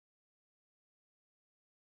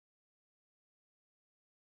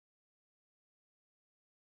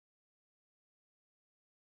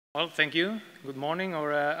Well, thank you. Good morning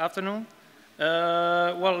or afternoon.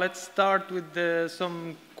 Well, let's start with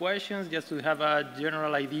some questions just to have a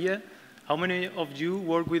general idea. How many of you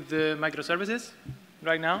work with microservices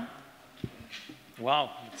right now? Wow,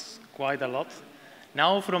 it's quite a lot.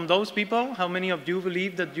 Now, from those people, how many of you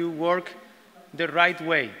believe that you work the right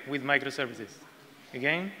way with microservices?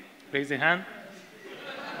 Again, raise the hand.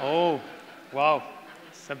 Oh, wow.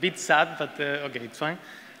 It's a bit sad, but OK, it's fine.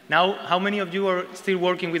 Now, how many of you are still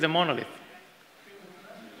working with a monolith?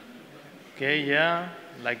 OK, yeah,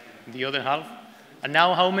 like the other half. And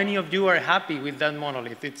now, how many of you are happy with that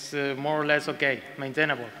monolith? It's more or less OK,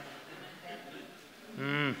 maintainable.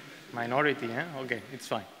 Minority, eh? OK, it's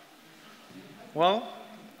fine. Well,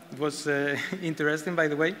 it was interesting, by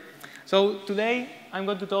the way. So today, I'm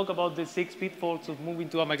going to talk about the 6 pitfalls of moving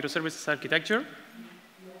to a microservices architecture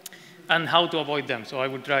and how to avoid them. So I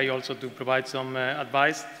will try also to provide some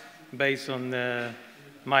advice based on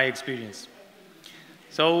my experience.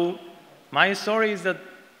 So my story is that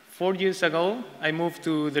 4 years ago, I moved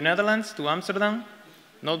to the Netherlands, to Amsterdam,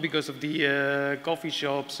 not because of the coffee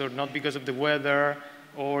shops or not because of the weather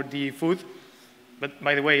or the food. But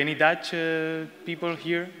by the way, any Dutch people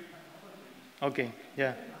here? OK,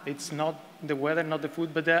 yeah, it's not the weather, not the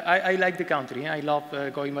food, but I like the country. I love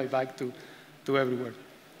going my bike to everywhere.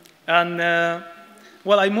 And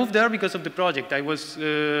well, I moved there because of the project. I was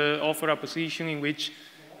offered a position in which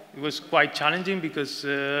it was quite challenging because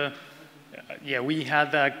yeah, we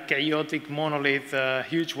had a chaotic monolith, a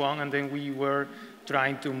huge one, and then we were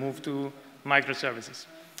trying to move to microservices.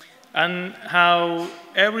 And how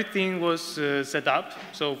everything was set up,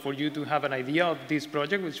 so for you to have an idea of this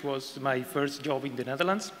project, which was my first job in the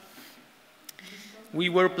Netherlands, we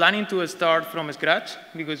were planning to start from scratch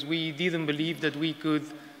because we didn't believe that we could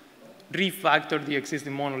refactor the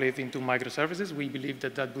existing monolith into microservices. We believed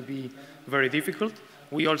that that would be very difficult.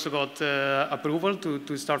 We also got approval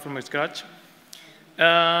to start from scratch.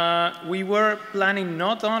 We were planning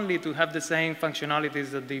not only to have the same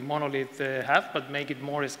functionalities that the monolith have, but make it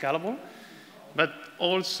more scalable. But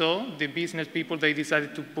also, the business people, they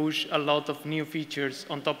decided to push a lot of new features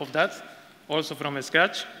on top of that, also from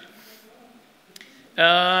scratch.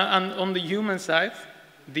 And on the human side,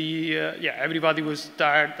 yeah, everybody was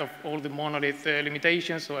tired of all the monolith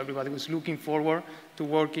limitations, so everybody was looking forward to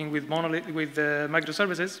working with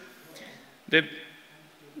microservices.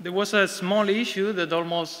 There was a small issue that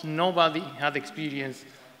almost nobody had experience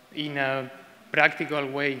in a practical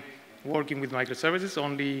way working with microservices,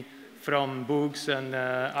 only from books and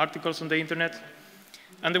articles on the internet.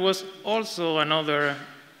 And there was also another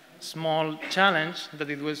small challenge that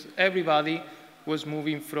it was everybody was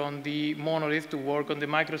moving from the monolith to work on the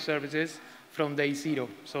microservices from day 0.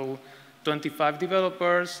 So 25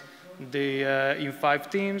 developers, in 5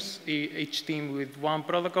 teams, each team with 1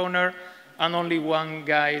 product owner, and only 1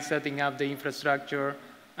 guy setting up the infrastructure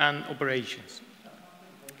and operations.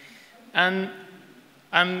 And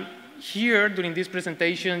I'm here during this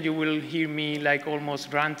presentation, you will hear me like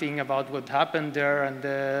almost ranting about what happened there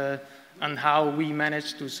and how we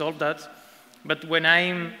managed to solve that. But when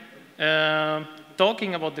I'm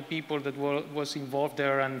talking about the people that was involved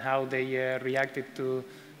there and how they reacted to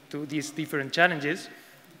these different challenges,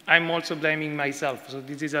 I'm also blaming myself. So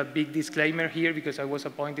this is a big disclaimer here because I was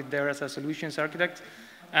appointed there as a solutions architect.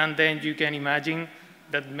 And then you can imagine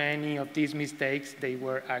that many of these mistakes, they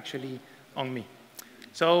were actually on me.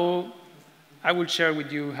 So I will share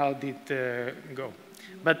with you how did go.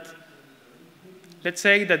 But let's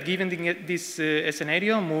say that given this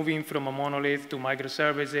scenario, moving from a monolith to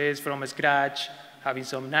microservices from scratch, having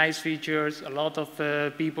some nice features, a lot of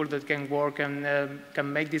people that can work and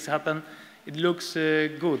can make this happen, it looks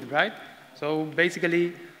good, right? So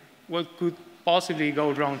basically, what could possibly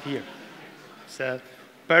go wrong here? It's a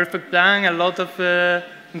perfect plan, a lot of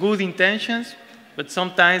good intentions, but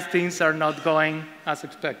sometimes things are not going as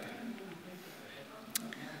expected.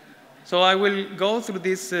 So I will go through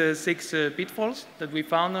these 6 pitfalls that we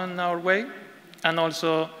found on our way, and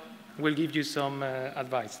also will give you some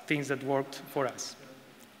advice, things that worked for us.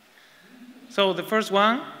 So the first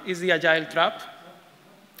one is the agile trap.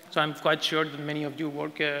 So I'm quite sure that many of you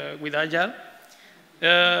work with agile.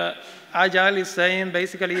 Agile is saying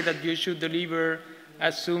basically that you should deliver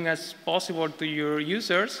as soon as possible to your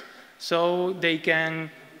users so they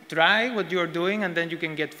can try what you're doing, and then you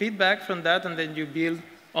can get feedback from that, and then you build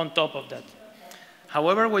on top of that.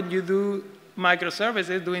 However, when you do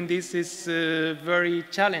microservices, doing this is very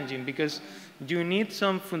challenging because you need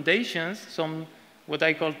some foundations, some what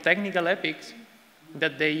I call technical epics,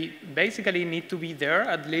 that they basically need to be there,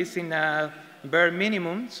 at least in a bare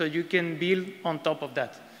minimum, so you can build on top of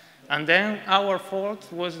that. And then our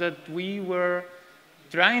fault was that we were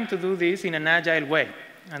trying to do this in an agile way.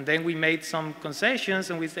 And then we made some concessions,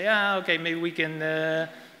 and we say, okay, maybe we can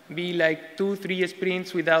be like 2-3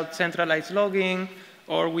 sprints without centralized logging,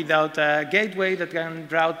 or without a gateway that can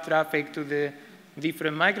route traffic to the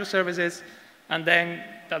different microservices. And then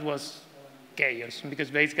that was chaos, because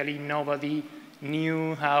basically nobody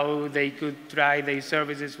knew how they could try their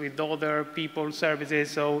services with other people's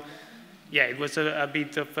services. So yeah, it was a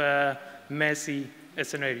bit of a messy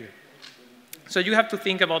scenario. So you have to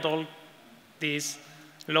think about all these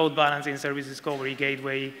load balancing, service discovery,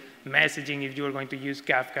 gateway, messaging if you are going to use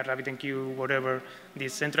Kafka, RabbitMQ, whatever,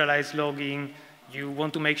 this centralized logging. You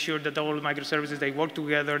want to make sure that all microservices, they work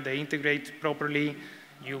together, they integrate properly.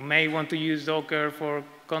 You may want to use Docker for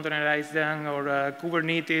containerized them, or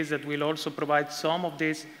Kubernetes that will also provide some of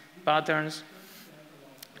these patterns.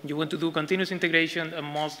 You want to do continuous integration, and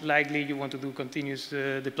most likely you want to do continuous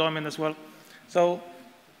deployment as well. So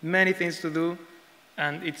many things to do,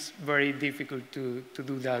 and it's very difficult to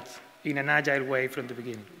do that in an agile way from the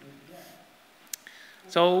beginning.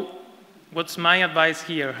 So what's my advice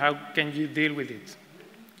here? How can you deal with it?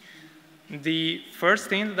 The first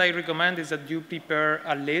thing that I recommend is that you prepare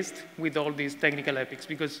a list with all these technical epics,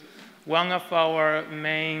 because one of our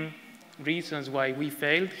main reasons why we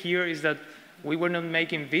failed here is that we were not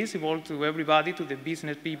making visible to everybody, to the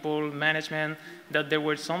business people, management, that there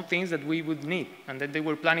were some things that we would need, and that they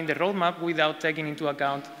were planning the roadmap without taking into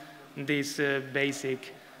account these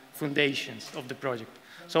basic foundations of the project.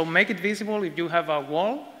 So make it visible. If you have a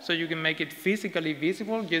wall, so you can make it physically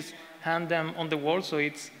visible, just hand them on the wall, so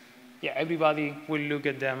it's, yeah, everybody will look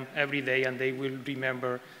at them every day, and they will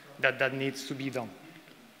remember that that needs to be done.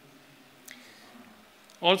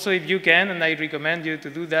 Also, if you can, and I recommend you to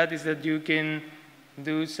do that, is that you can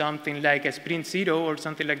do something like a sprint 0 or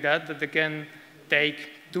something like that, that they can take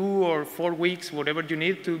 2 or 4 weeks, whatever you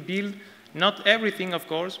need to build. Not everything, of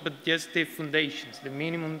course, but just the foundations, the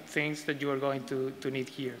minimum things that you are going to need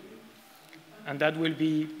here. And that will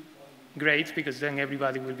be great, because then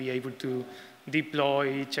everybody will be able to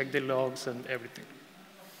deploy, check the logs, and everything.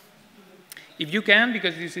 If you can,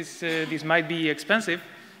 because this might be expensive,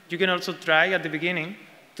 you can also try at the beginning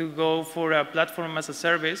to go for a platform as a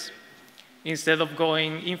service instead of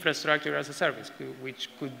going infrastructure as a service, which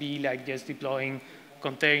could be like just deploying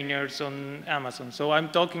containers on Amazon. So I'm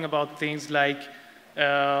talking about things like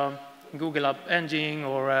Google App Engine,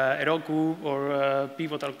 or Heroku, or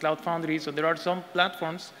Pivotal Cloud Foundry. So there are some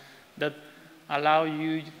platforms that allow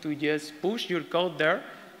you to just push your code there,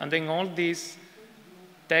 and then all these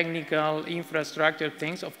technical infrastructure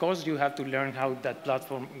things, of course, you have to learn how that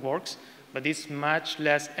platform works, but it's much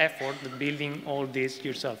less effort than building all this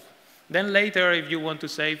yourself. Then later, if you want to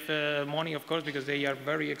save money, of course, because they are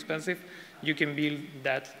very expensive, you can build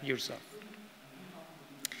that yourself.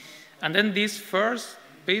 And then this first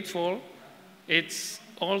pitfall, it's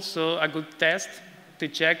also a good test to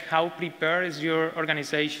check how prepared is your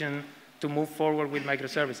organization to move forward with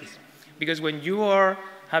microservices. Because when you are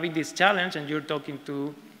having this challenge and you're talking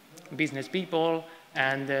to business people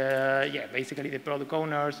and yeah, basically the product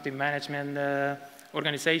owners, the management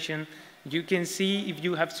organization, you can see if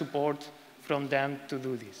you have support from them to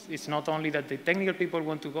do this. It's not only that the technical people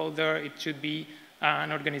want to go there, it should be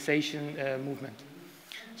an organization movement.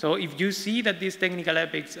 So if you see that these technical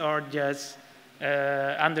epics are just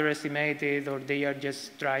underestimated, or they are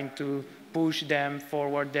just trying to push them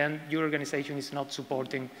forward, then your organization is not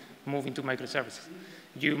supporting moving to microservices.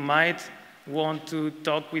 You might want to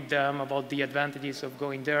talk with them about the advantages of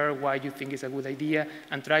going there, why you think it's a good idea,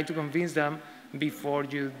 and try to convince them before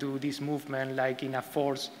you do this movement like in a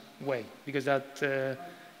forced way, because that,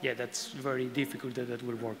 yeah, that's very difficult that that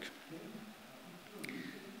will work.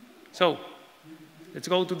 So let's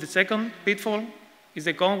go to the second pitfall, is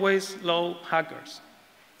the Conway's Law hackers.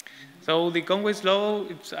 So the Conway's Law,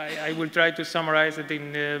 I will try to summarize it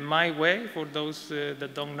in my way for those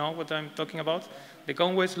that don't know what I'm talking about. The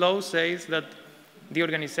Conway's Law says that the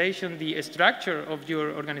organization, the structure of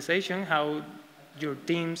your organization, how your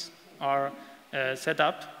teams are set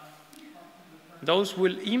up, those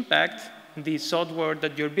will impact the software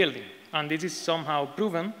that you're building. And this is somehow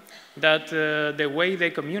proven that the way they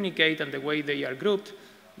communicate and the way they are grouped,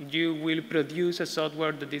 you will produce a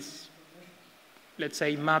software that is, let's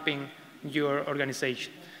say, mapping your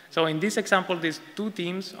organization. So in this example, these two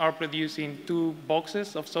teams are producing two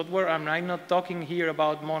boxes of software. I'm not talking here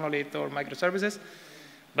about monolith or microservices,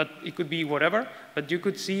 but it could be whatever. But you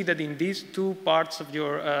could see that in these two parts of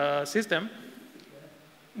your system,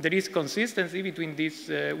 there is consistency between these,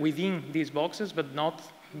 within these boxes, but not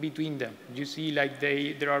between them. You see like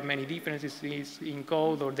there are many differences in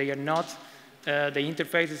code, or they are not, the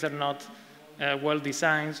interfaces are not well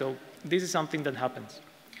designed, so this is something that happens.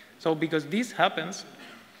 So because this happens,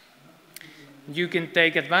 you can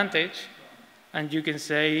take advantage and you can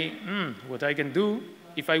say, what I can do,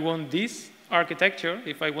 if I want this architecture,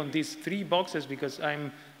 if I want these 3 boxes because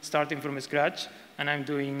I'm starting from scratch and I'm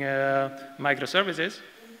doing microservices,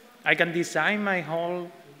 I can design my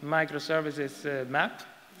whole microservices map,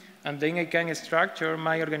 and then I can structure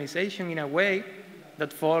my organization in a way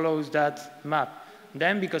that follows that map.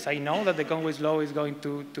 Then, because I know that the Conway's law is going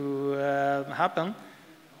to happen,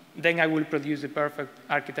 then I will produce the perfect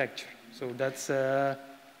architecture. So that's,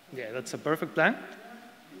 that's a perfect plan.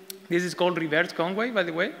 This is called reverse Conway, by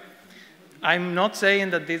the way. I'm not saying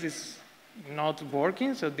that this is not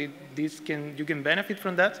working, so you can benefit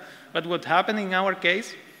from that. But what happened in our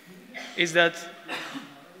case is that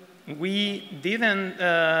we didn't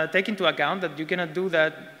take into account that you cannot do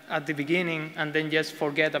that at the beginning and then just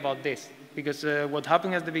forget about this. Because what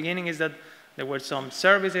happened at the beginning is that there were some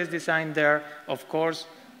services designed there. Of course,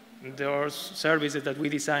 those services that we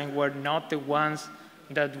designed were not the ones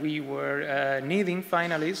that we were needing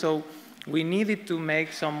finally. So we needed to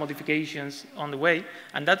make some modifications on the way,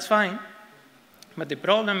 and that's fine. But the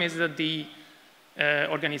problem is that the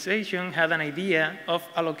organization had an idea of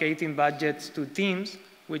allocating budgets to teams,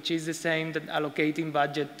 which is the same that allocating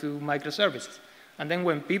budget to microservices. And then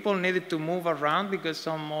when people needed to move around because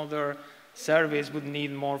some other service would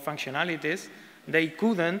need more functionalities, they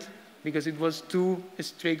couldn't because it was too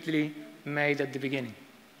strictly made at the beginning.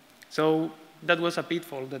 So that was a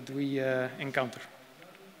pitfall that we encountered.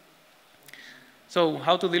 So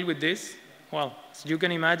how to deal with this? Well, as you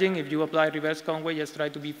can imagine, if you apply reverse Conway, just try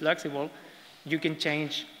to be flexible. You can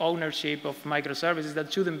change ownership of microservices.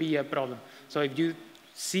 That shouldn't be a problem. So if you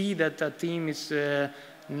see that a team is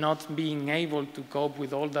not being able to cope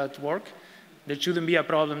with all that work, there shouldn't be a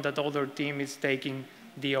problem that other team is taking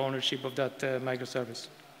the ownership of that microservice.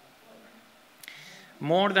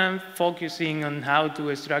 More than focusing on how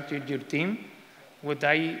to structure your team, what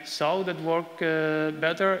I saw that worked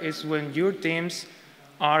better is when your teams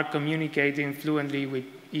are communicating fluently with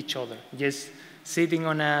each other. Just sitting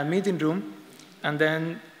on a meeting room, and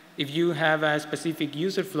then if you have a specific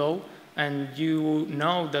user flow and you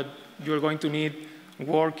know that you're going to need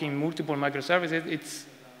work in multiple microservices, it's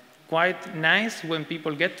quite nice when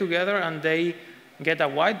people get together and they get a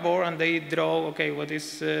whiteboard and they draw, okay, what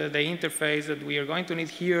is the interface that we are going to need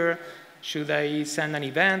here? Should I send an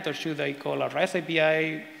event, or should I call a REST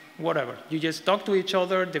API? Whatever. You just talk to each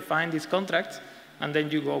other, define these contracts, and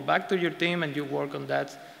then you go back to your team and you work on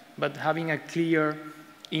that, but having a clear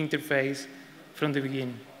interface from the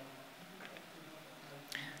beginning.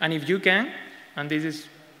 And if you can, and this is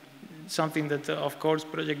something that, of course,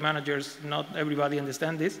 project managers, not everybody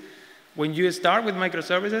understands this, when you start with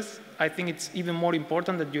microservices, I think it's even more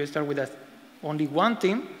important that you start with only one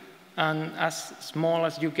team and as small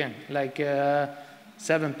as you can, like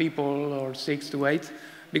 7 people or 6 to 8.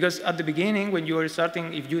 Because at the beginning, when you are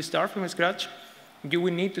starting, if you start from scratch, you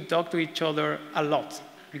will need to talk to each other a lot,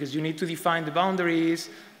 because you need to define the boundaries,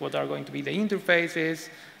 what are going to be the interfaces,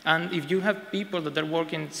 and if you have people that are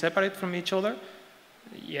working separate from each other,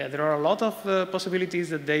 yeah, there are a lot of possibilities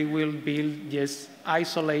that they will build just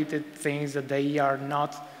isolated things that they are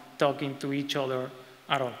not talking to each other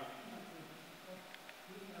at all.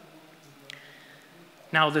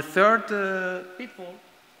 Now, the third pitfall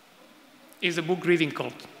is the book reading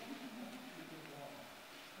code.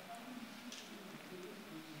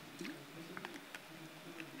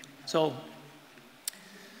 So,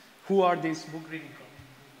 who are these book reading code?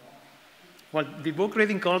 Well, the book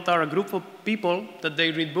reading code are a group of people that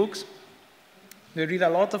they read books. They read a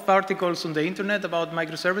lot of articles on the internet about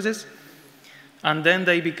microservices, and then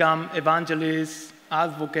they become evangelists,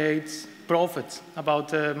 advocates, prophets about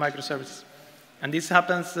microservices. And this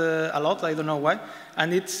happens a lot, I don't know why.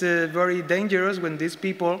 And it's very dangerous when these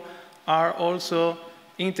people are also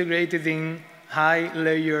integrated in high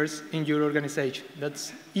layers in your organization.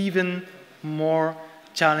 That's even more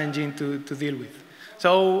challenging to deal with.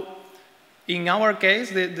 So in our case,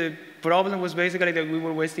 the problem was basically that we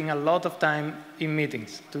were wasting a lot of time in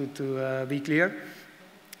meetings, to be clear,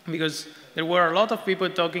 because there were a lot of people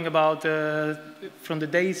talking about from the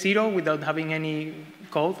day 0 without having any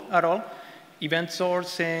code at all. Event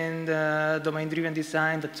sourcing, domain-driven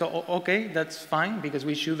design, that's okay, that's fine, because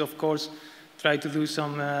we should, of course, try to do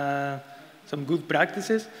some good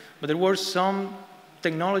practices, but there were some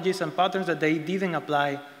technologies and patterns that they didn't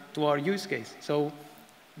apply to our use case. So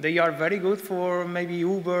they are very good for maybe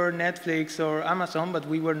Uber, Netflix, or Amazon, but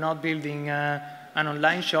we were not building an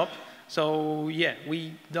online shop. So yeah,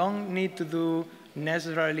 we don't need to do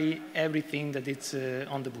necessarily everything that it's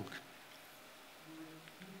on the book.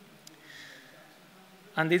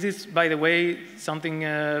 And this is, by the way, something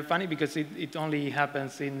funny because it only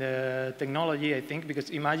happens in technology, I think, because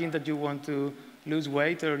imagine that you want to lose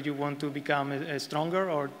weight or you want to become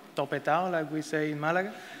stronger or topetao, like we say in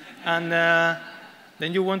Malaga. And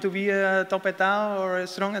then you want to be a topetao or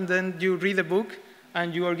strong, and then you read a book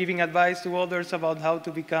and you are giving advice to others about how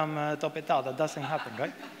to become a topetao. That doesn't happen,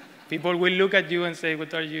 right? People will look at you and say,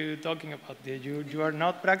 what are you talking about? You are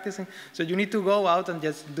not practicing. So you need to go out and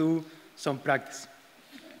just do some practice.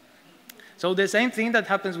 So the same thing that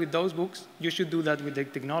happens with those books, you should do that with the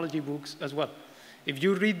technology books as well. If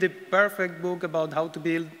you read the perfect book about how to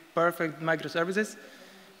build perfect microservices,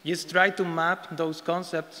 just try to map those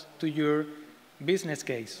concepts to your business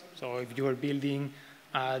case. So if you are building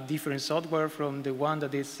a different software from the one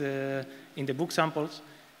that is in the book samples,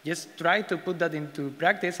 just try to put that into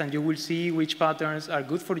practice and you will see which patterns are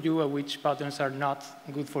good for you and which patterns are not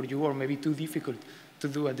good for you or maybe too difficult to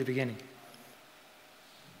do at the beginning.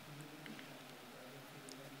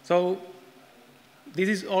 So this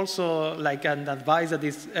is also like an advice that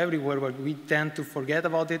is everywhere, but we tend to forget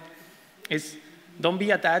about it, is don't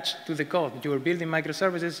be attached to the code. You are building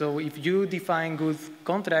microservices, so if you define good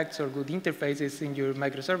contracts or good interfaces in your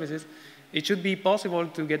microservices, it should be possible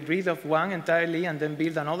to get rid of one entirely and then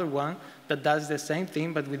build another one that does the same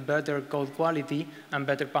thing, but with better code quality and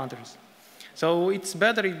better patterns. So it's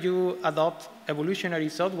better if you adopt evolutionary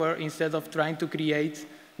software instead of trying to create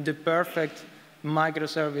the perfect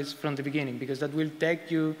microservice from the beginning, because that will take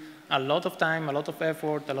you a lot of time, a lot of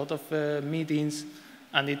effort, a lot of meetings,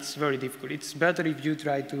 and it's very difficult. It's better if you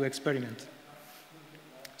try to experiment.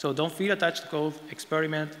 So don't feel attached to code,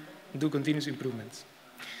 experiment, do continuous improvements.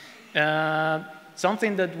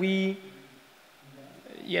 Something that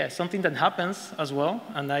something that happens as well,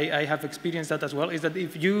 and I have experienced that as well, is that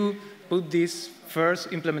if you put this first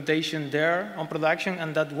implementation there on production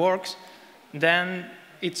and that works, then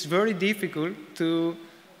it's very difficult to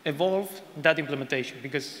evolve that implementation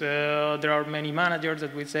because there are many managers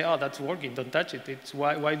that will say, oh, that's working, don't touch it.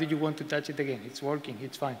 Why do you want to touch it again? It's working,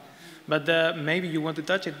 it's fine. But maybe you want to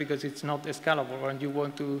touch it because it's not scalable and you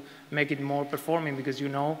want to make it more performing because you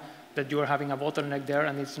know that you are having a bottleneck there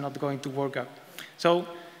and it's not going to work out. So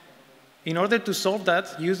in order to solve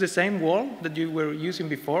that, use the same wall that you were using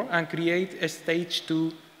before and create a stage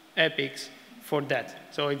 2 epics for that.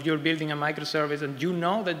 So if you're building a microservice and you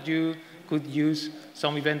know that you could use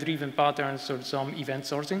some event-driven patterns or some event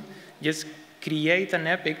sourcing, just create an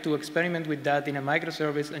epic to experiment with that in a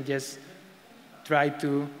microservice and just try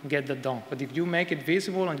to get that done. But if you make it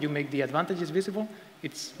visible and you make the advantages visible,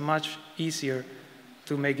 it's much easier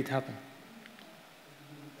to make it happen.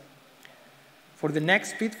 For the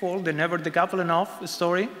next pitfall, the Never-Decoupled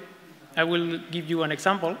Story, I will give you an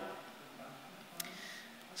example.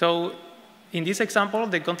 So in this example,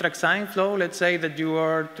 the contract sign flow, let's say that you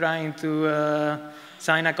are trying to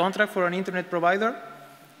sign a contract for an internet provider,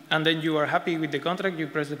 and then you are happy with the contract, you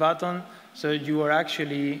press the button, so you are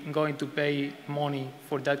actually going to pay money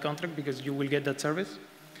for that contract because you will get that service.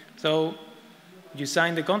 So you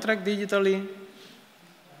sign the contract digitally,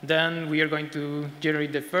 then we are going to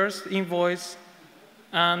generate the first invoice,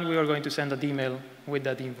 and we are going to send an email with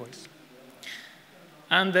that invoice.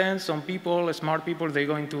 And then some people, smart people, they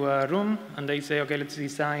go into a room and they say, okay, let's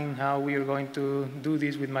design how we are going to do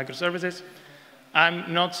this with microservices.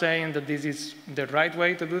 I'm not saying that this is the right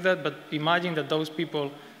way to do that, but imagine that those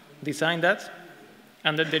people design that,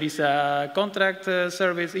 and that there is a contract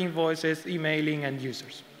service, invoices, emailing, and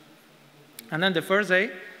users. And then the first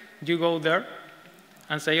day, you go there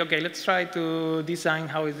and say, okay, let's try to design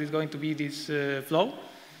how is this going to be this flow.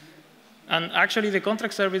 And actually, the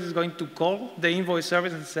contract service is going to call the invoice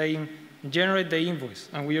service and saying, generate the invoice.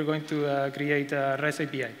 And we are going to create a REST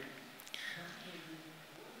API.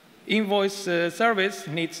 Invoice service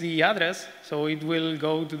needs the address, so it will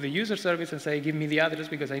go to the user service and say, give me the address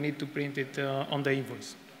because I need to print it on the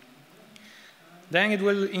invoice. Then it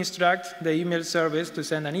will instruct the email service to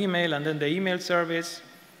send an email, and then the email service,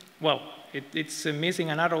 well, it's missing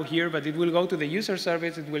an arrow here, but it will go to the user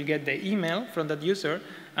service, it will get the email from that user,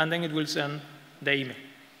 and then it will send the email.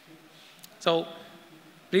 So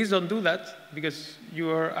please don't do that, because you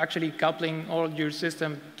are actually coupling all your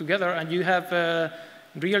system together, and you have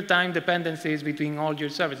real-time dependencies between all your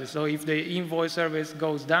services. So if the invoice service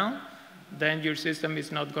goes down, then your system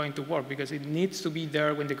is not going to work, because it needs to be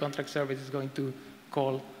there when the contract service is going to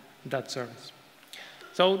call that service.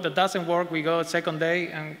 So that doesn't work. We go second day,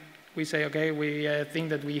 and we say, okay, we think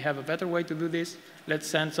that we have a better way to do this. Let's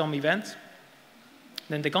send some events.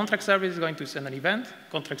 Then the contract service is going to send an event,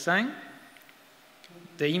 contract sign.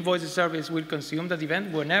 The invoices service will consume that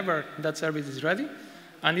event whenever that service is ready.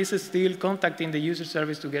 And this is still contacting the user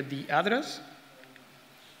service to get the address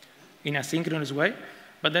in a synchronous way.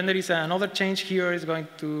 But then there is another change here. It's going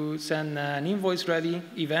to send an invoice ready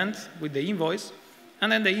event with the invoice.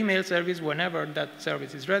 And then the email service, whenever that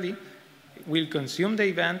service is ready, will consume the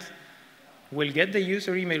event, will get the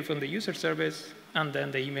user email from the user service, and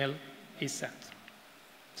then the email is sent.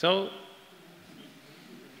 So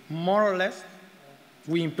more or less,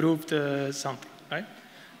 we improved something, right?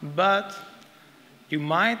 But you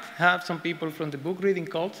might have some people from the book reading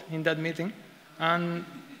cult in that meeting, and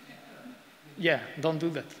yeah, don't do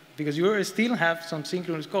that, because you still have some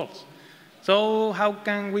synchronous calls. So how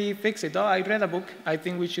can we fix it? Oh, I read a book. I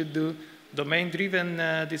think we should do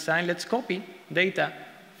domain-driven design. Let's copy data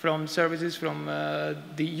from services from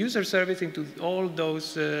the user service into all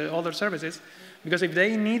those other services, because if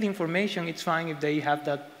they need information, it's fine if they have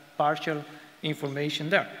that partial information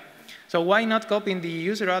there. So why not copying the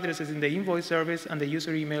user addresses in the invoice service and the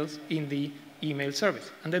user emails in the email service?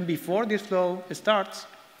 And then before this flow starts,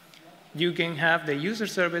 you can have the user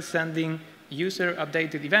service sending user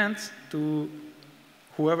updated events to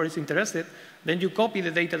whoever is interested. Then you copy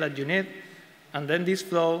the data that you need, and then this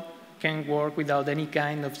flow can work without any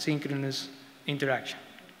kind of synchronous interaction.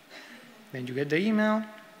 Then you get the email,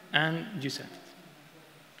 and you send it.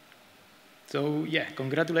 So yeah,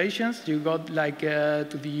 congratulations. You got like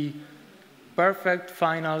to the perfect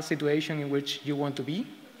final situation in which you want to be.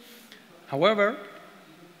 However,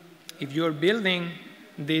 if you're building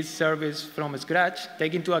this service from scratch,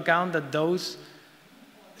 take into account that those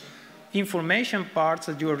information parts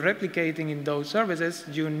that you're replicating in those services,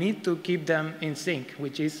 you need to keep them in sync,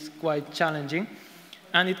 which is quite challenging.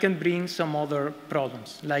 And it can bring some other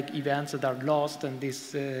problems, like events that are lost and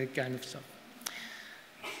this kind of stuff.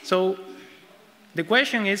 So the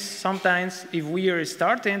question is, sometimes, if we are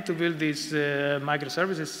starting to build this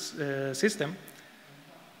microservices system,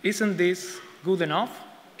 isn't this good enough?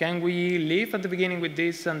 Can we live at the beginning with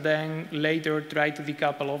this and then later try to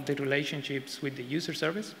decouple all the relationships with the user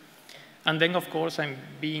service? And then, of course, I'm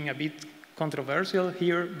being a bit controversial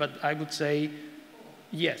here, but I would say,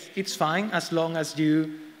 yes, it's fine as long as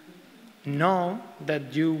you know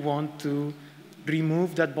that you want to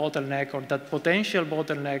remove that bottleneck or that potential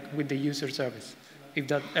bottleneck with the user service, if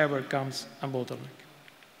that ever comes a bottleneck.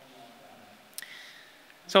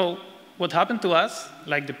 So what happened to us,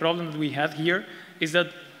 like the problem that we had here, is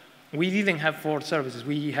that we didn't have 4 services.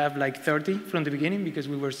 We have like 30 from the beginning because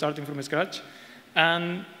we were starting from scratch.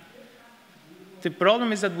 And the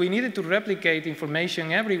problem is that we needed to replicate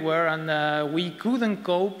information everywhere, and we couldn't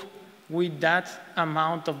cope with that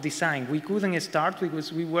amount of design. We couldn't start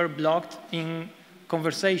because we were blocked in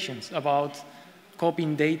conversations about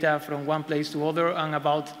copying data from one place to other and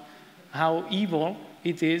about how evil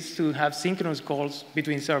it is to have synchronous calls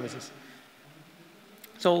between services.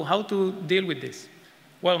 So how to deal with this?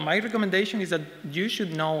 Well, my recommendation is that you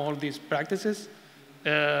should know all these practices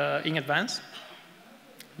in advance,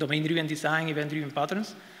 domain-driven design, event-driven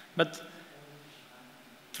patterns, but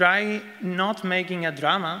try not making a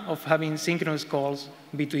drama of having synchronous calls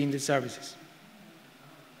between the services.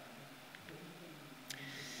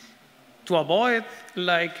 To avoid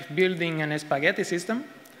like building an spaghetti system,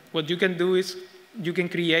 what you can do is you can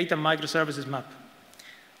create a microservices map.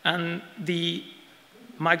 And the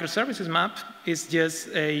microservices map is just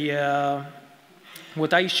a,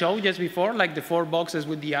 what I showed just before, like the 4 boxes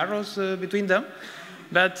with the arrows between them.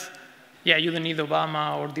 But yeah, you don't need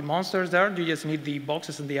Obama or the monsters there. You just need the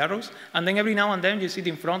boxes and the arrows. And then every now and then you sit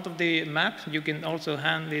in front of the map. You can also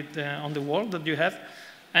hand it on the wall that you have.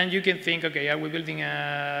 And you can think, OK, are we building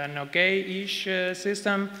an OK-ish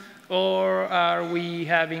system? Or are we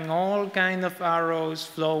having all kind of arrows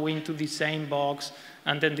flowing to the same box?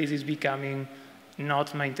 And then this is becoming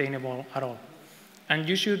not maintainable at all. And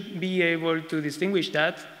you should be able to distinguish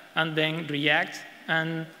that and then react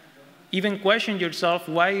and even question yourself,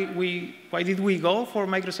 why did we go for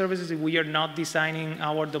microservices if we are not designing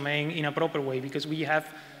our domain in a proper way? Because we have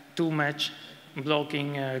too much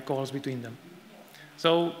blocking calls between them.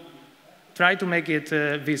 So try to make it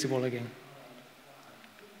visible again.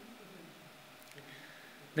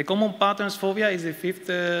 The common patterns phobia is the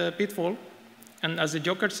 5th pitfall. And as the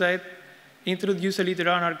Joker said, introduce a little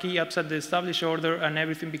anarchy, upset the established order, and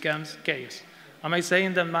everything becomes chaos. Am I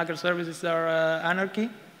saying that microservices are anarchy?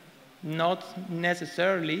 Not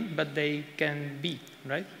necessarily, but they can be,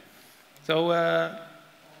 right? So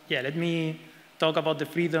yeah, let me talk about the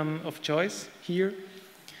freedom of choice here.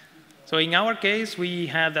 So in our case, we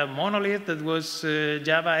had a monolith that was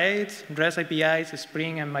Java 8, REST APIs,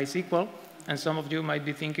 Spring, and MySQL. And some of you might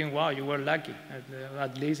be thinking, wow, you were lucky.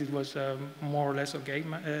 At least it was more or less okay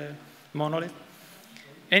monolith.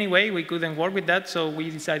 Anyway, we couldn't work with that, so we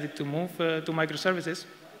decided to move to microservices.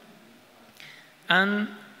 And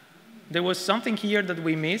there was something here that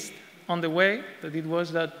we missed on the way, that it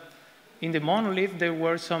was that in the monolith there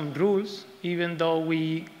were some rules, even though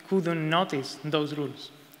we couldn't notice those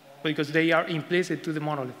rules, because they are implicit to the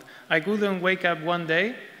monolith. I couldn't wake up one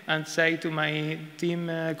day and say to my team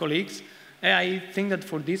colleagues, hey, I think that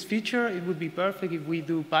for this feature, it would be perfect if we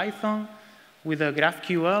do Python with a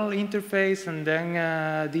GraphQL interface and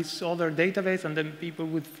then this other database, and then people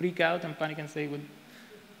would freak out and panic and say,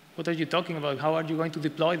 what are you talking about? How are you going to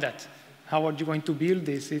deploy that? How are you going to build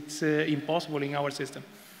this? It's impossible in our system.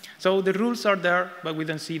 So the rules are there, but we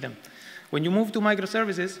don't see them. When you move to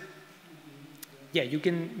microservices, yeah, you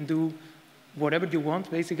can do whatever you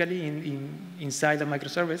want, basically, inside a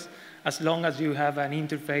microservice, as long as you have an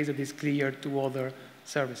interface that is clear to other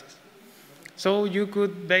services. So you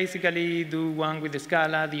could basically do one with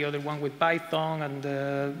Scala, the other one with Python,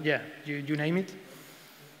 and yeah, you name it.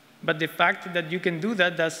 But the fact that you can do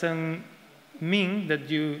that doesn't mean that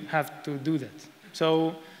you have to do that.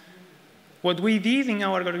 So what we did in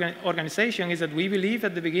our organization is that we believed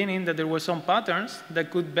at the beginning that there were some patterns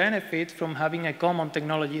that could benefit from having a common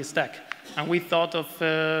technology stack. And we thought of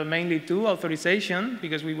mainly two: authorization,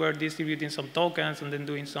 because we were distributing some tokens and then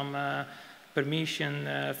doing some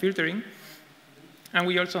permission filtering. And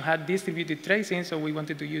we also had distributed tracing, so we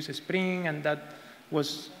wanted to use a Spring, and that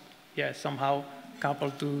was somehow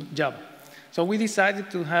coupled to Java. So we decided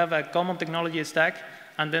to have a common technology stack,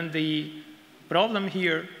 and then the problem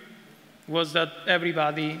here was that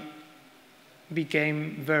everybody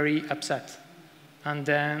became very upset. And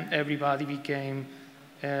then everybody became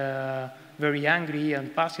very angry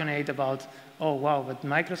and passionate about, oh, wow, but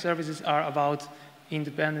microservices are about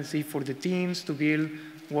independency for the teams to build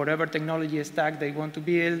whatever technology stack they want to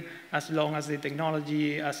build, as long as the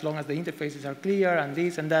technology, as long as the interfaces are clear, and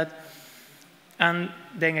this and that. And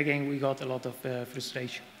then again, we got a lot of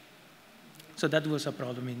frustration. So that was a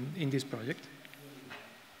problem in this project.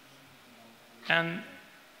 And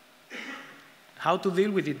how to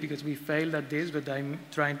deal with it, because we failed at this, but I'm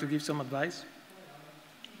trying to give some advice.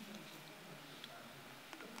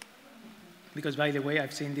 Because, by the way,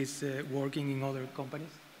 I've seen this working in other companies.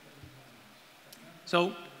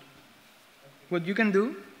 So what you can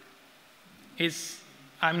do is,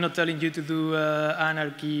 I'm not telling you to do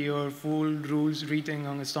anarchy or full rules written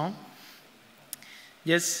on a stone.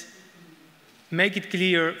 Just make it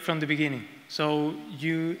clear from the beginning. So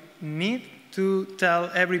you need to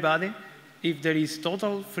tell everybody if there is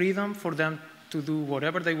total freedom for them to do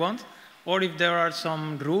whatever they want, or if there are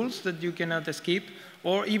some rules that you cannot skip,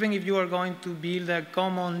 or even if you are going to build a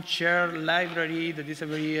common shared library. That is a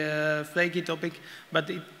very flaky topic, but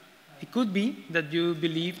it could be that you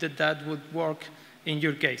believe that that would work in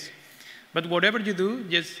your case. But whatever you do,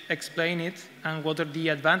 just explain it, and what are the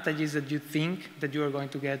advantages that you think that you are going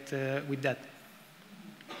to get with that.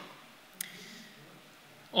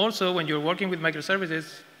 Also, when you're working with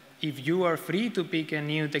microservices, if you are free to pick a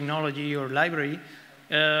new technology or library,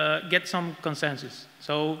 get some consensus.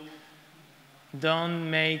 So don't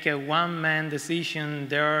make a one-man decision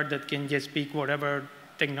there that can just pick whatever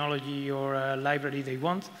technology or library they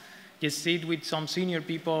want. Just sit with some senior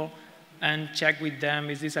people and check with them,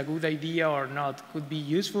 is this a good idea or not? Could be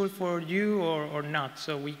useful for you or not?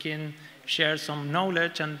 So we can share some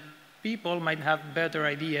knowledge, and people might have better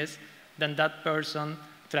ideas than that person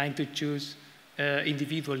trying to choose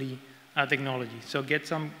individually a technology. So get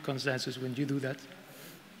some consensus when you do that.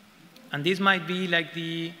 And this might be like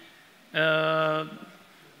the,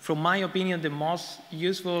 from my opinion, the most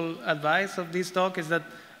useful advice of this talk is that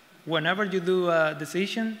whenever you do a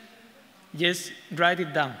decision, just write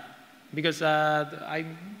it down. Because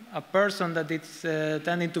I'm a person that is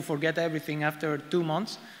tending to forget everything after 2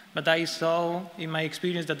 months, but I saw in my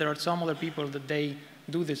experience that there are some other people that they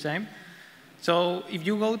do the same. So if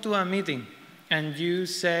you go to a meeting and you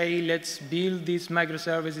say, let's build these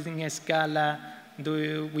microservices in Scala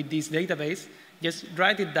with this database, just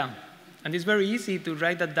write it down. And it's very easy to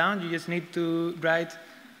write that down. You just need to write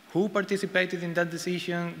who participated in that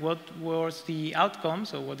decision, what was the outcome,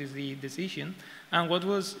 so what is the decision, and what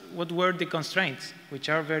were the constraints, which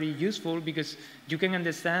are very useful because you can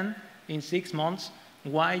understand in 6 months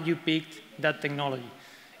why you picked that technology.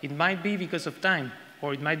 It might be because of time,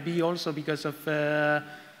 or it might be also because of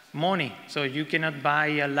money. So you cannot buy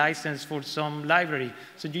a license for some library.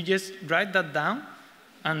 So you just write that down,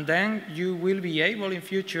 And then you will be able in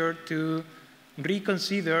future to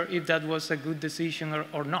reconsider if that was a good decision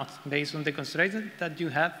or not, based on the constraints that you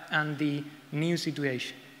have and the new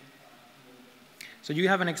situation. So you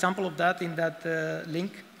have an example of that in that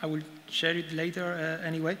link. I will share it later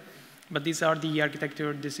anyway. But these are the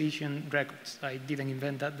architecture decision records. I didn't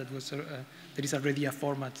invent that. That was, there is already a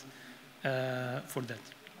format for that.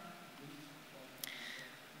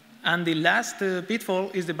 And the last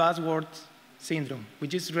pitfall is the buzzword syndrome,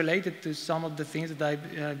 which is related to some of the things that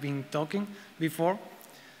I've been talking before.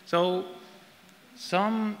 So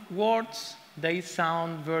some words, they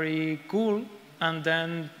sound very cool, and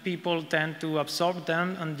then people tend to absorb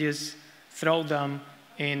them and just throw them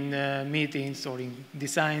in meetings or in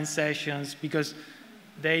design sessions because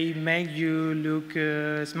they make you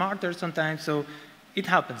look smarter sometimes. So it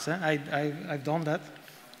happens. I've done that.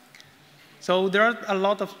 So there are a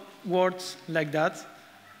lot of words like that.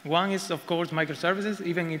 One is, of course, microservices.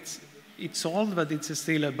 Even it's old, but it's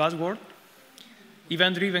still a buzzword.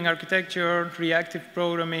 Event-driven architecture, reactive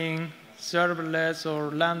programming, serverless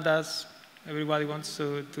or lambdas. Everybody wants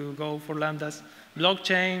to go for lambdas.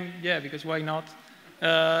 Blockchain, yeah, because why not?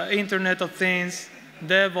 Internet of Things,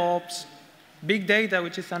 DevOps, big data,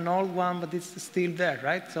 which is an old one, but it's still there,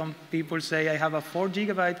 right? Some people say, I have a 4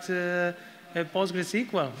 GB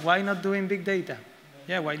PostgreSQL. Why not doing big data?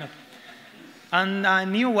 Yeah, why not? And a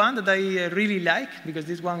new one that I really like, because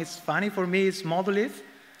this one is funny for me, is monolith,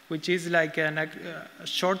 which is like a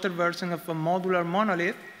shorter version of a modular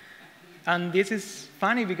monolith. And this is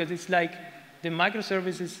funny because it's like the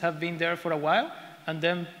microservices have been there for a while, and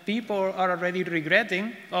then people are already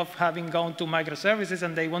regretting of having gone to microservices,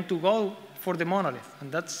 and they want to go for the monolith.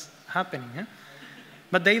 And that's happening. Eh?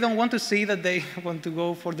 But they don't want to see that they want to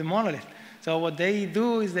go for the monolith. So what they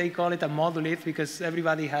do is they call it a monolith because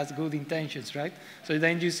everybody has good intentions, right? So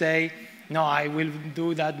then you say, no, I will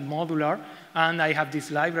do that modular, and I have this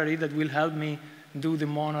library that will help me do the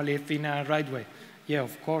monolith in a right way. Yeah,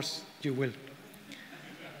 of course you will.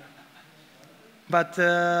 But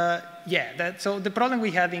yeah, so the problem we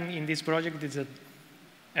had in this project is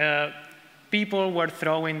that people were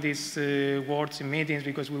throwing these words in meetings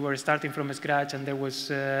because we were starting from scratch and there was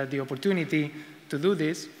the opportunity to do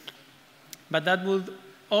this. But that would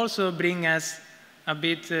also bring us a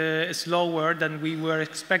bit slower than we were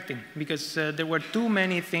expecting because there were too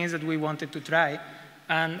many things that we wanted to try,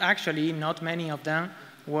 and actually not many of them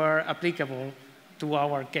were applicable to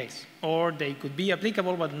our case. Or they could be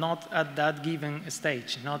applicable, but not at that given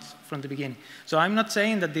stage, not from the beginning. So I'm not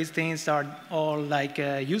saying that these things are all like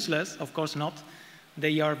useless, of course not.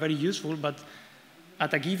 They are very useful, but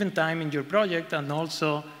at a given time in your project, and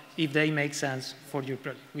also if they make sense for your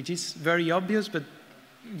project, which is very obvious, but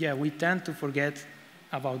yeah, we tend to forget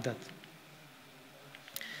about that.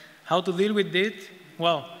 How to deal with it?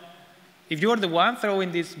 Well, if you're the one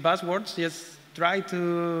throwing these buzzwords, just try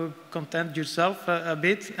to content yourself a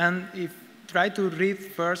bit, and try to read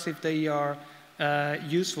first if they are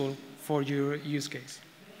useful for your use case.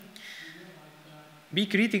 Be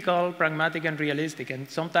critical, pragmatic, and realistic. And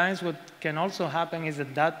sometimes what can also happen is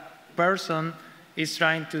that that person is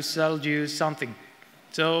trying to sell you something.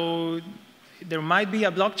 So there might be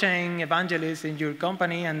a blockchain evangelist in your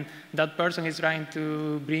company, and that person is trying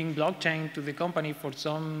to bring blockchain to the company for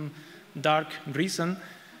some dark reason.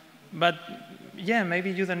 But yeah,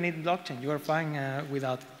 maybe you don't need blockchain. You are fine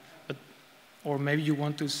without it. Or maybe you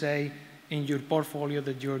want to say in your portfolio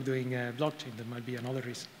that you're doing blockchain. That might be another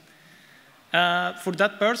reason. For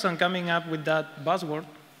that person coming up with that buzzword,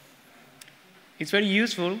 it's very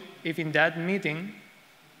useful if in that meeting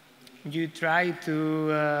you try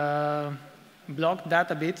to block that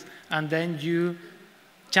a bit, and then you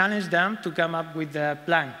challenge them to come up with a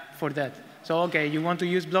plan for that. So, okay, you want to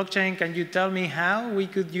use blockchain, can you tell me how we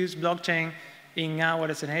could use blockchain in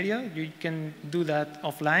our scenario? You can do that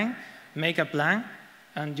offline, make a plan,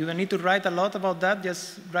 and you don't need to write a lot about that,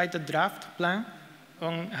 just write a draft plan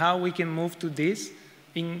on how we can move to this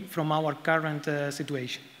from our current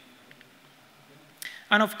situation.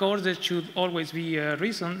 And of course, there should always be a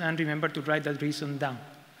reason, and remember to write that reason down.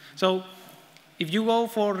 So if you go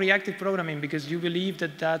for reactive programming because you believe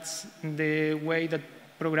that that's the way that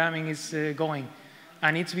programming is going,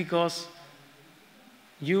 and it's because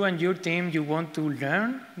you and your team, you want to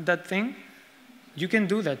learn that thing, you can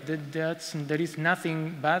do that. There is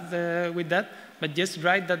nothing bad with that, but just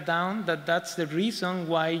write that down, that's the reason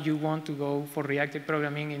why you want to go for reactive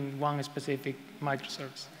programming in one specific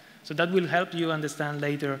microservice. So that will help you understand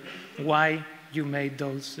later why you made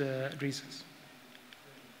those reasons.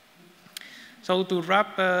 So to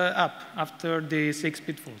wrap up after the 6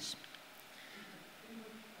 pitfalls.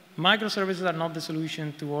 microservices are not the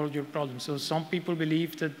solution to all your problems. So some people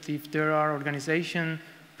believe that if there are organization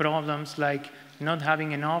problems like not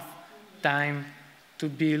having enough time to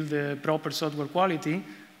build the proper software quality,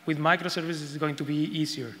 with microservices it's going to be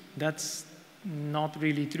easier. That's not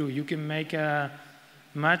really true. You can make a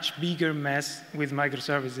much bigger mess with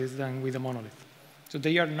microservices than with a monolith. So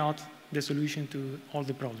they are not the solution to all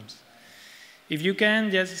the problems. If you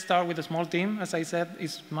can just start with a small team, as I said,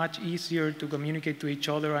 it's much easier to communicate to each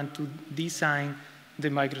other and to design the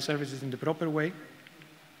microservices in the proper way.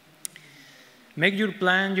 Make your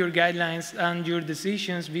plan, your guidelines, and your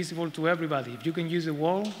decisions visible to everybody. If you can use a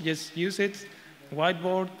wall, just use it,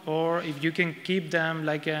 whiteboard, or if you can keep them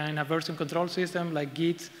like in a version control system like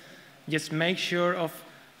Git, just make sure of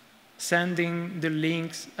sending the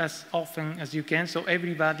links as often as you can so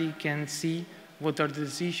everybody can see what are the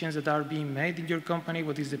decisions that are being made in your company,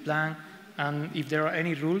 what is the plan, and if there are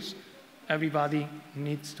any rules, everybody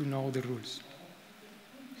needs to know the rules.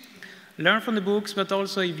 Learn from the books, but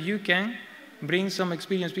also if you can, bring some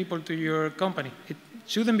experienced people to your company. It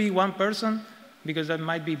shouldn't be one person, because that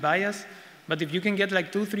might be biased, but if you can get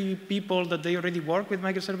like 2, 3 people that they already worked with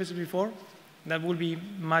microservices before, that would be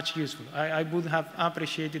much useful. I would have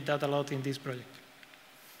appreciated that a lot in this project.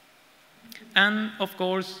 And of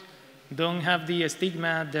course, don't have the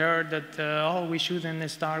stigma there that, oh, we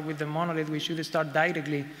shouldn't start with the monolith, we should start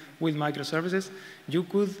directly with microservices. You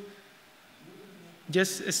could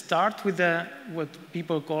just start with what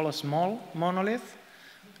people call a small monolith.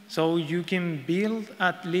 So you can build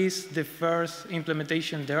at least the first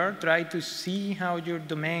implementation there, try to see how your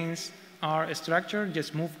domains are structured,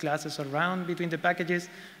 just move classes around between the packages,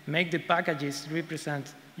 make the packages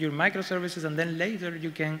represent your microservices, and then later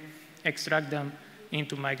you can extract them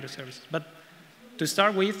into microservices. But to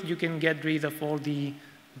start with, you can get rid of all the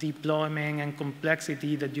deployment and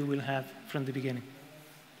complexity that you will have from the beginning.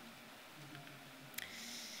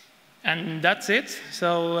 And that's it.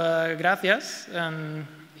 So gracias. And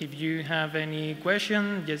if you have any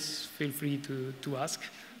question, just feel free to ask.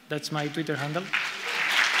 That's my Twitter handle.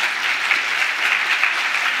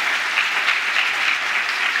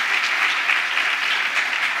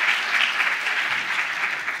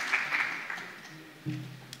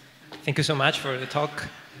 Thank you so much for the talk.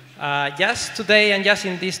 Just today and just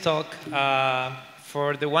in this talk,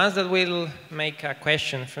 for the ones that will make a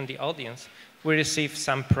question from the audience, we receive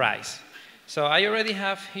some prize. So I already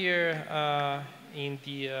have here in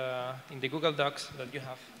the Google Docs that you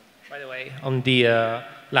have, by the way, on the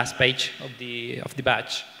last page of the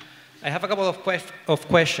badge. I have a couple of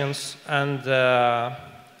questions, and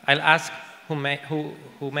I'll ask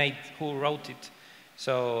who wrote it.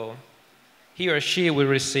 So he or she will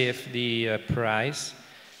receive the prize.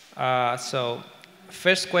 So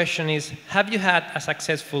first question is, have you had a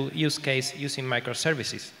successful use case using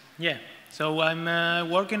microservices? Yeah. So I'm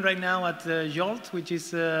working right now at Jolt, which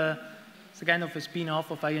is it's a kind of a spin-off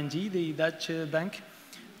of ING, the Dutch bank.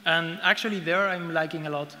 And actually there I'm liking a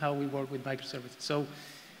lot how we work with microservices. So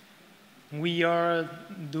we are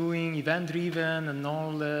doing event-driven and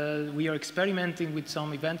all. We are experimenting with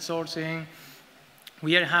some event sourcing.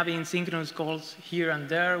 We are having synchronous calls here and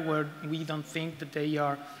there where we don't think that they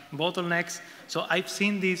are bottlenecks. So I've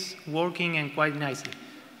seen this working and quite nicely.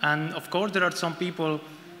 And of course, there are some people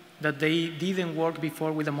that they didn't work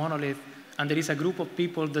before with a monolith, and there is a group of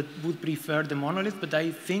people that would prefer the monolith, but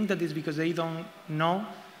I think that is because they don't know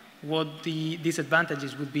what the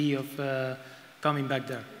disadvantages would be of coming back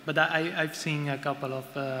there. But I've seen a couple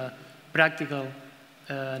of practical,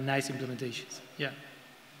 nice implementations. Yeah.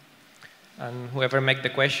 And whoever make the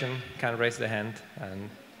question can raise the hand, and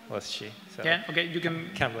was she. So yeah, okay, you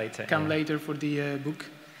can come later. Come later for the book.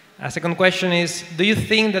 A second question is, do you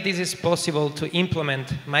think that it is possible to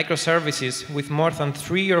implement microservices with more than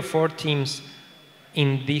 3 or 4 teams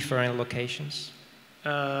in different locations?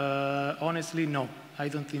 Honestly, no, I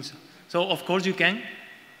don't think so. So of course you can,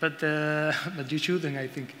 but you shouldn't, I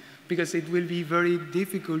think, because it will be very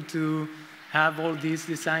difficult to have all these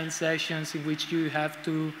design sessions in which you have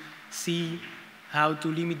to see how to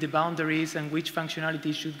limit the boundaries and which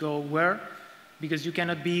functionality should go where, because you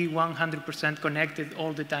cannot be 100% connected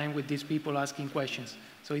all the time with these people asking questions.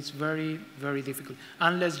 So it's very, very difficult,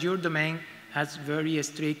 unless your domain has very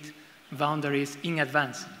strict boundaries in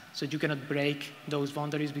advance. So you cannot break those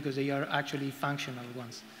boundaries because they are actually functional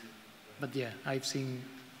ones. But yeah, I've seen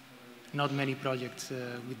not many projects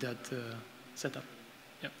with that setup.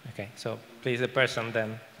 Yep. Okay, so please, the person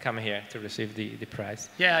then come here to receive the prize.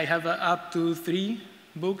 Yeah, I have up to 3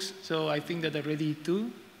 books, so I think that already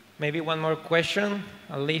 2. Maybe one more question,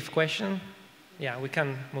 a Leaf question. Yeah, we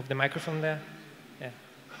can move the microphone there. Yeah.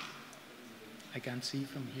 I can't see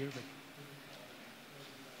from here, but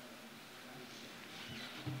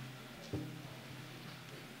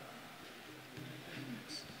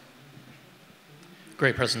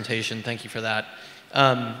great presentation. Thank you for that.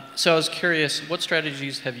 So I was curious, what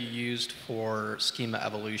strategies have you used for schema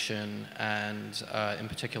evolution and in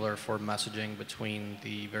particular for messaging between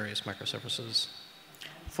the various microservices?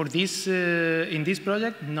 for this, in this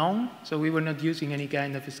project, none. So we were not using any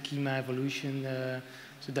kind of a schema evolution.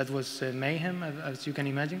 So that was mayhem, as you can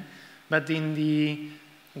imagine. But in the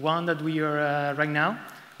one that we are right now,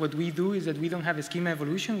 what we do is that we don't have a schema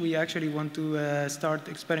evolution. We actually want to start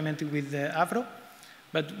experimenting with Avro.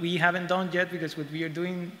 But we haven't done yet because what we are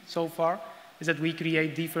doing so far is that we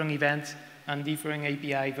create different events and different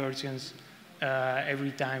API versions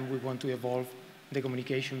every time we want to evolve the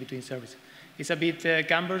communication between services. It's a bit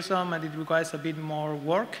cumbersome and it requires a bit more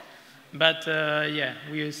work, but yeah,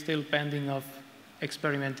 we are still pending of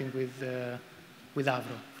experimenting with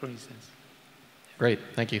Avro, for instance. Great,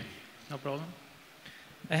 thank you. No problem.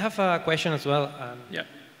 I have a question as well. Yeah.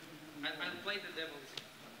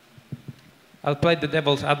 I'll play the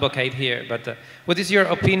devil's advocate here, but what is your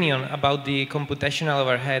opinion about the computational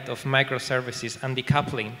overhead of microservices and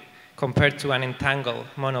decoupling compared to an entangled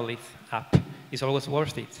monolith app? Is always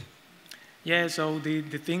worth it? Yeah, so the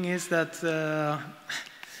thing is that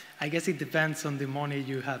I guess it depends on the money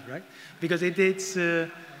you have, right? Because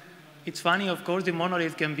it's funny, of course, the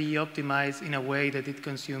monolith can be optimized in a way that it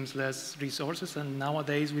consumes less resources, and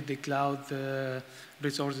nowadays with the cloud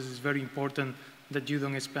resources, it's very important that you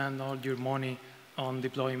don't spend all your money on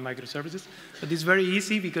deploying microservices. But it's very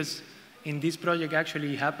easy because in this project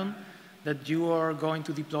actually happened that you are going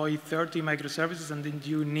to deploy 30 microservices and then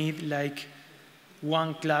you need like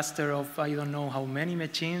one cluster of I don't know how many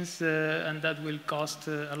machines and that will cost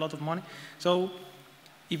a lot of money. So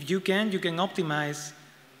if you can optimize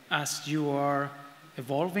as you are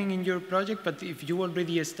evolving in your project, but if you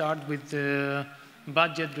already start with the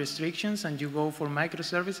budget restrictions and you go for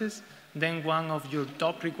microservices, then one of your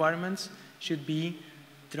top requirements should be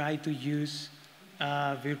try to use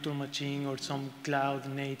a virtual machine or some cloud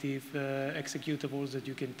native executables that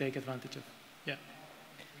you can take advantage of. Yeah.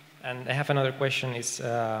 And I have another question is,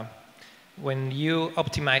 when you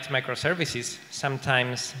optimize microservices,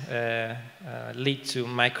 sometimes lead to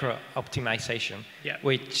micro-optimization, yeah,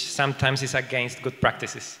 which sometimes is against good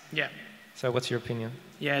practices. Yeah. So what's your opinion?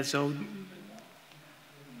 Yeah, so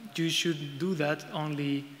you should do that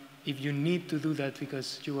only if you need to do that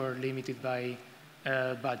because you are limited by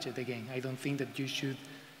budget again. I don't think that you should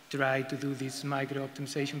try to do this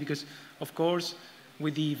micro-optimization because, of course,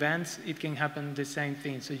 with the events, it can happen the same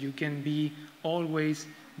thing. So you can be always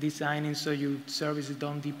designing so your services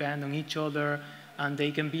don't depend on each other and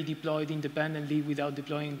they can be deployed independently without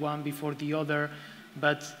deploying one before the other.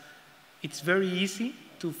 But it's very easy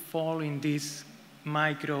to fall in this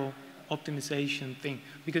micro-optimization thing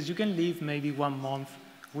because you can live maybe 1 month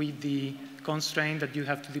with the constraint that you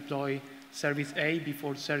have to deploy service A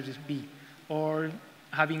before service B, or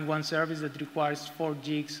having one service that requires 4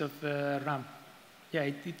 gigs of RAM. Yeah,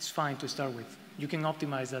 it's fine to start with. You can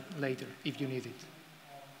optimize that later if you need it.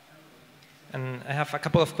 And I have a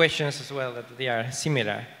couple of questions as well that they are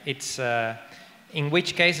similar. It's in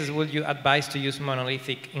which cases would you advise to use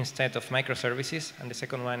monolithic instead of microservices? And the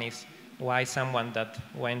second one is why someone that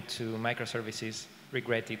went to microservices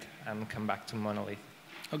regret it and come back to monolith?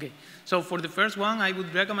 Okay, so for the first one, I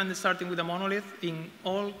would recommend starting with a monolith in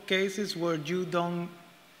all cases where you don't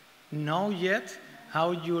know yet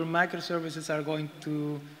how your microservices are going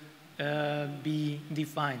to be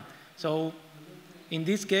defined. So in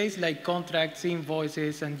this case, like contracts,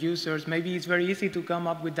 invoices, and users, maybe it's very easy to come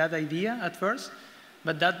up with that idea at first,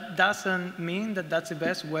 but that doesn't mean that that's the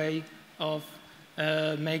best way of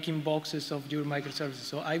making boxes of your microservices.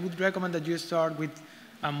 So I would recommend that you start with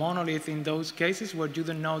a monolith in those cases where you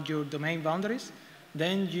don't know your domain boundaries.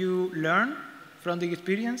 Then you learn from the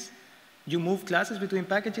experience, you move classes between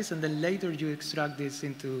packages, and then later you extract this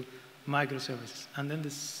into microservices. And then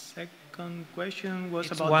the second question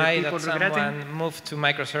was about why the people that regretting. Someone moved to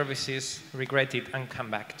microservices, regret it, and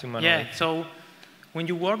come back to monolith. Yeah, so when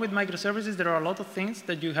you work with microservices, there are a lot of things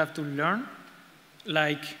that you have to learn.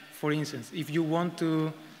 Like, for instance, if you want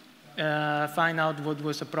to find out what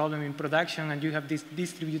was a problem in production and you have this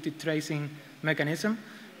distributed tracing mechanism,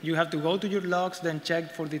 you have to go to your logs, then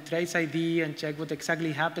check for the trace ID and check what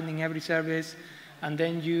exactly happened in every service. And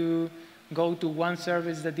then you go to one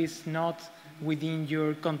service that is not within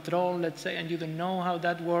your control, let's say, and you don't know how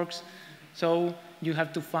that works. So you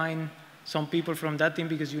have to find some people from that team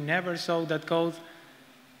because you never saw that code.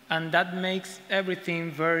 And that makes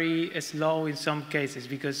everything very slow in some cases,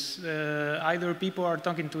 because either people are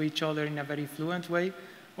talking to each other in a very fluent way,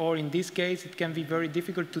 or in this case, it can be very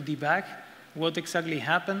difficult to debug what exactly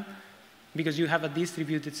happened, because you have a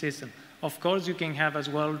distributed system. Of course, you can have as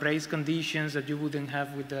well race conditions that you wouldn't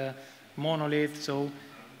have with the monolith. So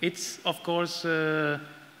it's, of course, a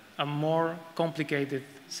more complicated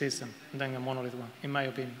system than a monolith one, in my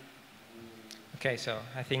opinion. Okay, so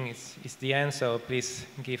I think it's the end, so please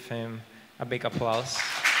give him a big applause.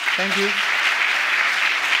 Thank you.